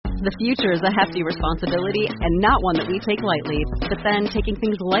The future is a hefty responsibility and not one that we take lightly. But then, taking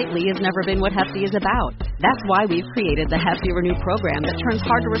things lightly has never been what Hefty is about. That's why we've created the Hefty Renew program that turns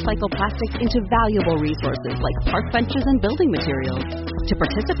hard-to-recycle plastics into valuable resources like park benches and building materials. To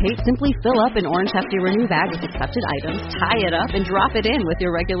participate, simply fill up an orange Hefty Renew bag with accepted items, tie it up, and drop it in with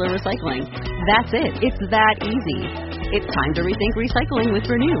your regular recycling. That's it. It's that easy. It's time to rethink recycling with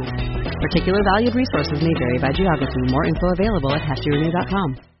Renew. Particular valued resources may vary by geography. More info available at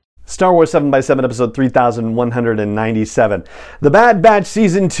heftyrenew.com. Star Wars 7x7 episode 3197. The Bad Batch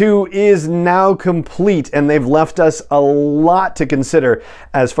Season 2 is now complete, and they've left us a lot to consider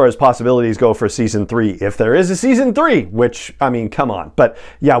as far as possibilities go for Season 3. If there is a Season 3, which, I mean, come on. But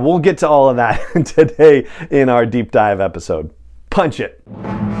yeah, we'll get to all of that today in our deep dive episode. Punch it.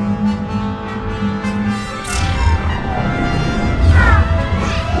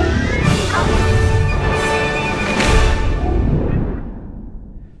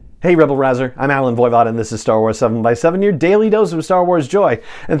 Hey Rebel Rouser, I'm Alan Voivod and this is Star Wars 7x7, your daily dose of Star Wars joy.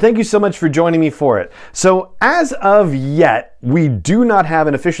 And thank you so much for joining me for it. So as of yet, we do not have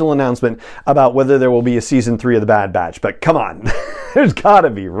an official announcement about whether there will be a Season 3 of The Bad Batch, but come on, there's gotta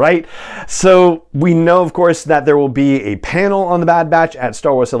be, right? So we know, of course, that there will be a panel on The Bad Batch at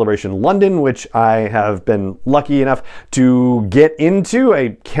Star Wars Celebration London, which I have been lucky enough to get into.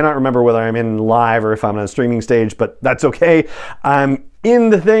 I cannot remember whether I'm in live or if I'm on a streaming stage, but that's okay. I'm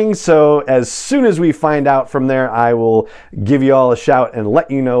in the thing, so as soon as we find out from there, I will give you all a shout and let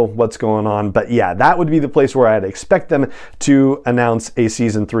you know what's going on. But yeah, that would be the place where I'd expect them to announce a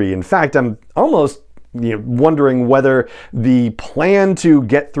Season 3. In fact, I'm almost wondering whether the plan to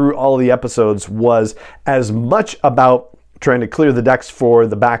get through all the episodes was as much about trying to clear the decks for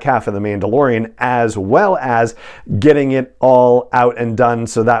the back half of The Mandalorian, as well as getting it all out and done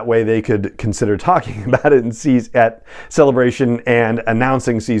so that way they could consider talking about it at Celebration and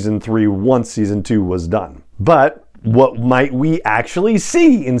announcing Season 3 once Season 2 was done. But what might we actually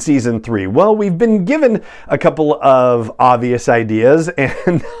see in Season 3? Well, we've been given a couple of obvious ideas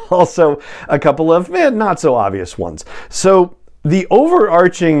and also a couple of not so obvious ones. So the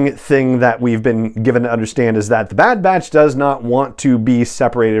overarching thing that we've been given to understand is that the Bad Batch does not want to be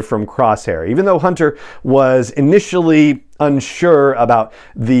separated from Crosshair. Even though Hunter was initially unsure about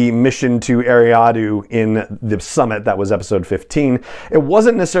the mission to Eriadu in the summit, that was episode 15, it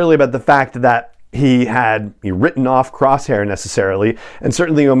wasn't necessarily about the fact that he had written off Crosshair necessarily, and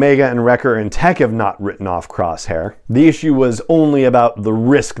certainly Omega and Wrecker and Tech have not written off Crosshair. The issue was only about the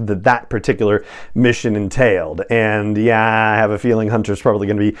risk that that particular mission entailed. And yeah, I have a feeling Hunter's probably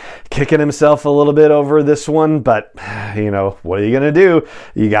going to be kicking himself a little bit over this one, but what are you going to do?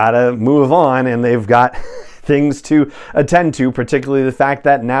 You got to move on, and they've got things to attend to, particularly the fact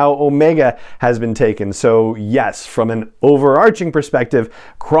that now Omega has been taken. So yes, from an overarching perspective,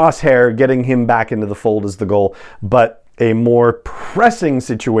 Crosshair, getting him back into the fold is the goal, but a more pressing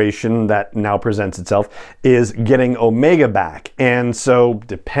situation that now presents itself is getting Omega back. And so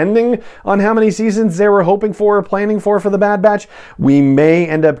depending on how many seasons they were hoping for or planning for the Bad Batch, we may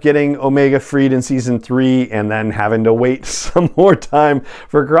end up getting Omega freed in Season 3 and then having to wait some more time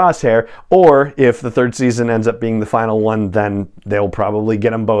for Crosshair. Or if the third season ends up being the final one, then they'll probably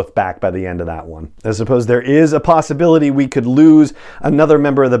get them both back by the end of that one. I suppose there is a possibility we could lose another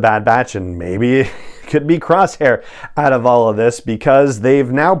member of the Bad Batch, and maybe could be Crosshair out of all of this, because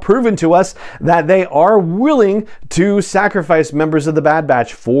they've now proven to us that they are willing to sacrifice members of the Bad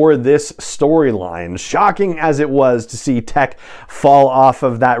Batch for this storyline. Shocking as it was to see Tech fall off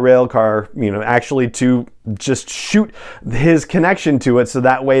of that rail car, actually to just shoot his connection to it so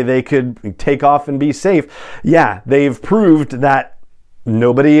that way they could take off and be safe. Yeah, they've proved that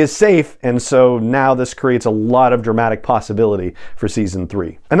nobody is safe, and so now this creates a lot of dramatic possibility for Season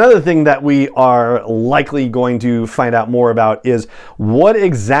 3. Another thing that we are likely going to find out more about is what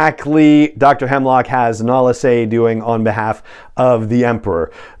exactly Dr. Hemlock has Nala Se doing on behalf of the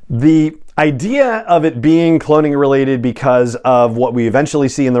Emperor. The idea of it being cloning related because of what we eventually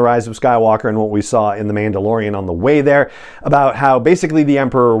see in The Rise of Skywalker and what we saw in The Mandalorian on the way there, about how basically the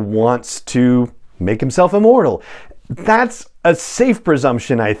Emperor wants to make himself immortal. That's a safe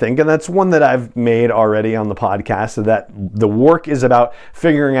presumption, I think, and that's one that I've made already on the podcast, so that the work is about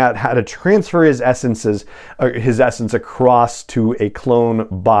figuring out how to transfer his essence across to a clone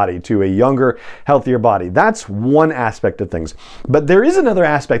body, to a younger, healthier body. That's one aspect of things. But there is another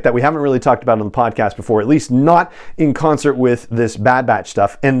aspect that we haven't really talked about on the podcast before, at least not in concert with this Bad Batch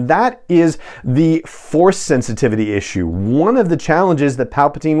stuff, and that is the Force sensitivity issue. One of the challenges that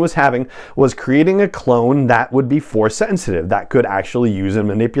Palpatine was having was creating a clone that would be Force sensitive, that could actually use and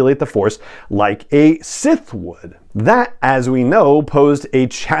manipulate the Force like a Sith would. That, as we know, posed a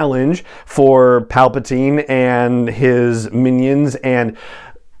challenge for Palpatine and his minions and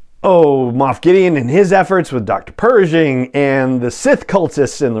Moff Gideon and his efforts with Dr. Pershing and the Sith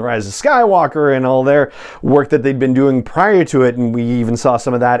cultists in The Rise of Skywalker and all their work that they'd been doing prior to it, and we even saw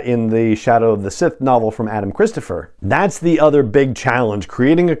some of that in the Shadow of the Sith novel from Adam Christopher. That's the other big challenge,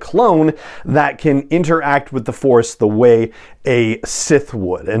 creating a clone that can interact with the Force the way a Sith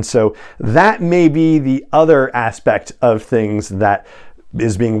would. And so that may be the other aspect of things that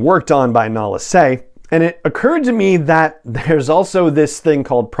is being worked on by Nala Se. And it occurred to me that there's also this thing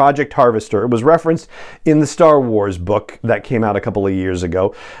called Project Harvester. It was referenced in the Star Wars book that came out a couple of years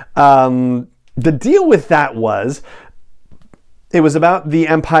ago. The deal with that was, it was about the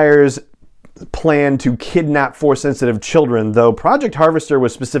Empire's plan to kidnap Force-sensitive children, though Project Harvester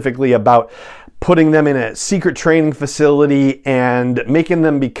was specifically about putting them in a secret training facility and making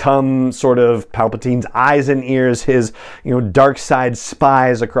them become sort of Palpatine's eyes and ears, his, dark side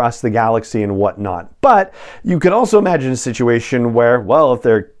spies across the galaxy and whatnot. But you could also imagine a situation where, well, if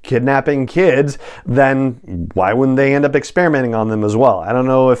they're kidnapping kids, then why wouldn't they end up experimenting on them as well? I don't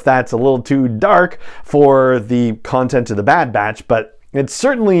know if that's a little too dark for the content of the Bad Batch, but it's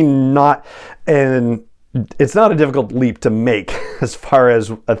certainly not it's not a difficult leap to make as far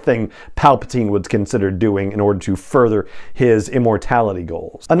as a thing Palpatine would consider doing in order to further his immortality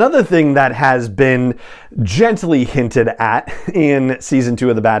goals. Another thing that has been gently hinted at in season 2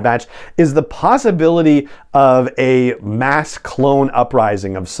 of The Bad Batch is the possibility of a mass clone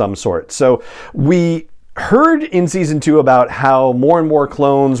uprising of some sort. So we heard in season 2 about how more and more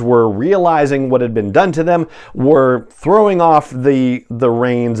clones were realizing what had been done to them, were throwing off the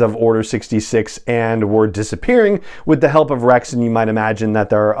reins of Order 66, and were disappearing with the help of Rex. And you might imagine that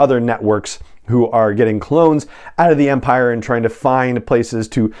there are other networks who are getting clones out of the Empire and trying to find places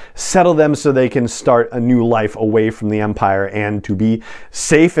to settle them so they can start a new life away from the Empire and to be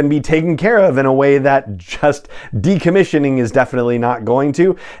safe and be taken care of in a way that just decommissioning is definitely not going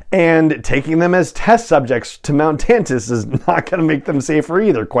to. And taking them as test subjects to Mount Tantus is not going to make them safer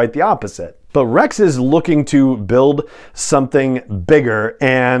either, quite the opposite. But Rex is looking to build something bigger,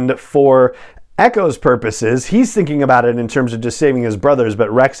 and for Echo's purposes, he's thinking about it in terms of just saving his brothers,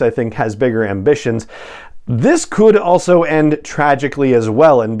 but Rex, I think, has bigger ambitions. This could also end tragically as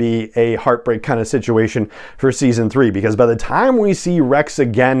well and be a heartbreak kind of situation for season 3, because by the time we see Rex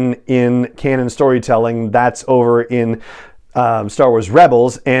again in canon storytelling, that's over in Star Wars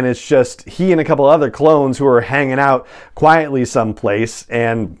Rebels, and it's just he and a couple other clones who are hanging out quietly someplace,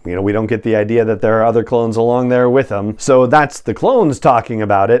 and we don't get the idea that there are other clones along there with them. So that's the clones talking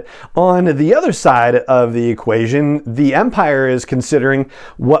about it. On the other side of the equation, the Empire is considering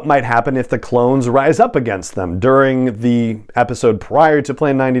what might happen if the clones rise up against them. During the episode prior to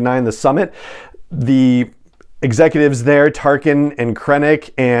Plan 99, the summit, the executives there, Tarkin and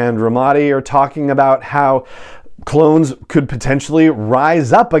Krennic and Ramadi, are talking about how clones could potentially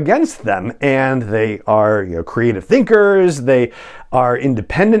rise up against them, and they are creative thinkers, they are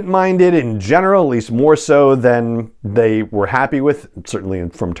independent-minded in general, at least more so than they were happy with, certainly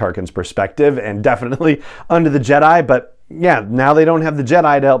from Tarkin's perspective, and definitely under the Jedi. But yeah, now they don't have the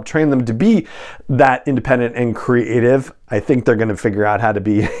Jedi to help train them to be that independent and creative. I think they're going to figure out how to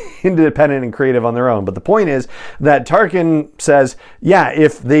be independent and creative on their own. But the point is that Tarkin says, yeah,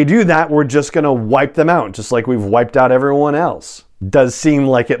 if they do that, we're just going to wipe them out, just like we've wiped out everyone else. Does seem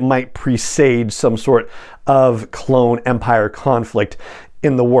like it might presage some sort of clone empire conflict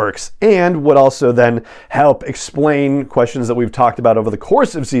in the works, and would also then help explain questions that we've talked about over the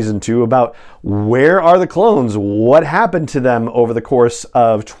course of season 2 about where are the clones, what happened to them over the course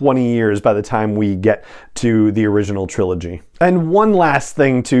of 20 years by the time we get to the original trilogy. And one last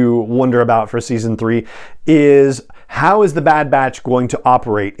thing to wonder about for season 3 is, how is the Bad Batch going to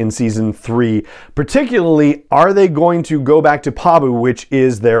operate in season 3? Particularly, are they going to go back to Pabu, which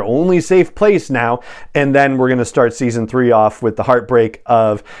is their only safe place now, and then we're going to start season 3 off with the heartbreak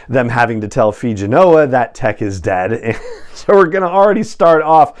of them having to tell Phee Genoa that Tech is dead. So we're going to already start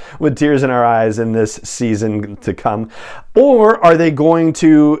off with tears in our eyes in this season to come. Or are they going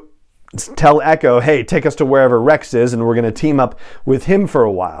to tell Echo, hey, take us to wherever Rex is, and we're going to team up with him for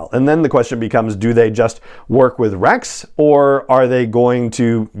a while? And then the question becomes, do they just work with Rex, or are they going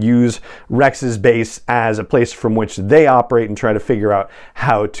to use Rex's base as a place from which they operate and try to figure out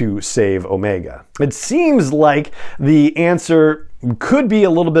how to save Omega? It seems like the answer could be a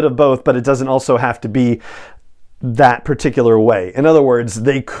little bit of both, but it doesn't also have to be that particular way. In other words,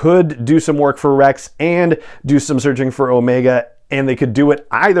 they could do some work for Rex and do some searching for Omega And they could do it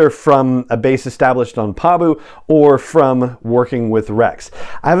either from a base established on Pabu or from working with Rex.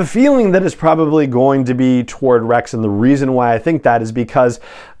 I have a feeling that it's probably going to be toward Rex, and the reason why I think that is because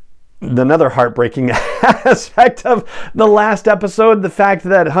another heartbreaking aspect of the last episode, the fact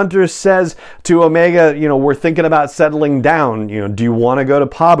that Hunter says to Omega, we're thinking about settling down. Do you want to go to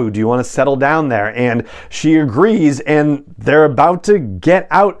Pabu? Do you want to settle down there? And she agrees, and they're about to get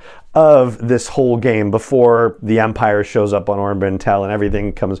out of this whole game before the Empire shows up on Orn Bentel and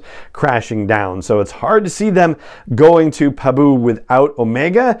everything comes crashing down. So it's hard to see them going to Pabu without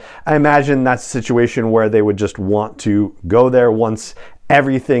Omega. I imagine that's a situation where they would just want to go there once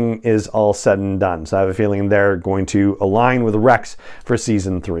everything is all said and done. So I have a feeling they're going to align with Rex for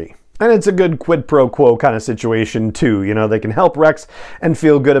season 3. And it's a good quid pro quo kind of situation too. They can help Rex and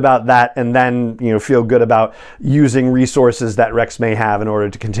feel good about that, and then, feel good about using resources that Rex may have in order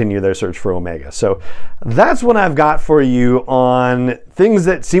to continue their search for Omega. So that's what I've got for you on things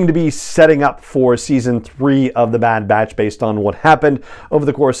that seem to be setting up for season 3 of The Bad Batch based on what happened over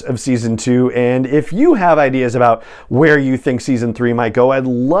the course of season 2. And if you have ideas about where you think season 3 might go, I'd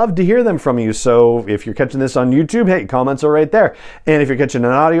love to hear them from you. So if you're catching this on YouTube, hey, comments are right there. And if you're catching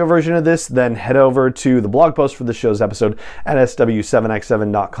an audio version of this, then head over to the blog post for the show's episode at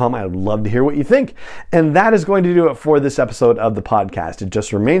sw7x7.com. I would love to hear what you think. And that is going to do it for this episode of the podcast. It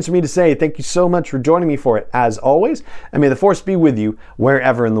just remains for me to say thank you so much for joining me for it, as always, and may the Force be with you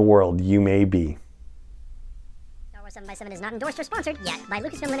wherever in the world you may be. Star Wars 7x7 is not endorsed or sponsored yet by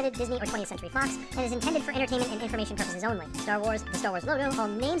Lucasfilm Limited, Disney, or 20th Century Fox, and is intended for entertainment and information purposes only. Star Wars, the Star Wars logo, all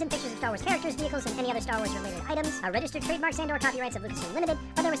names and pictures of Star Wars characters, vehicles, and any other Star Wars related items are registered trademarks and/or copyrights of Lucasfilm Limited,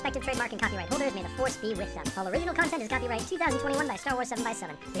 or their respective trademark and copyright holders. May the Force be with them. All original content is copyright 2021 by Star Wars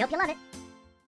 7x7. We hope you love it.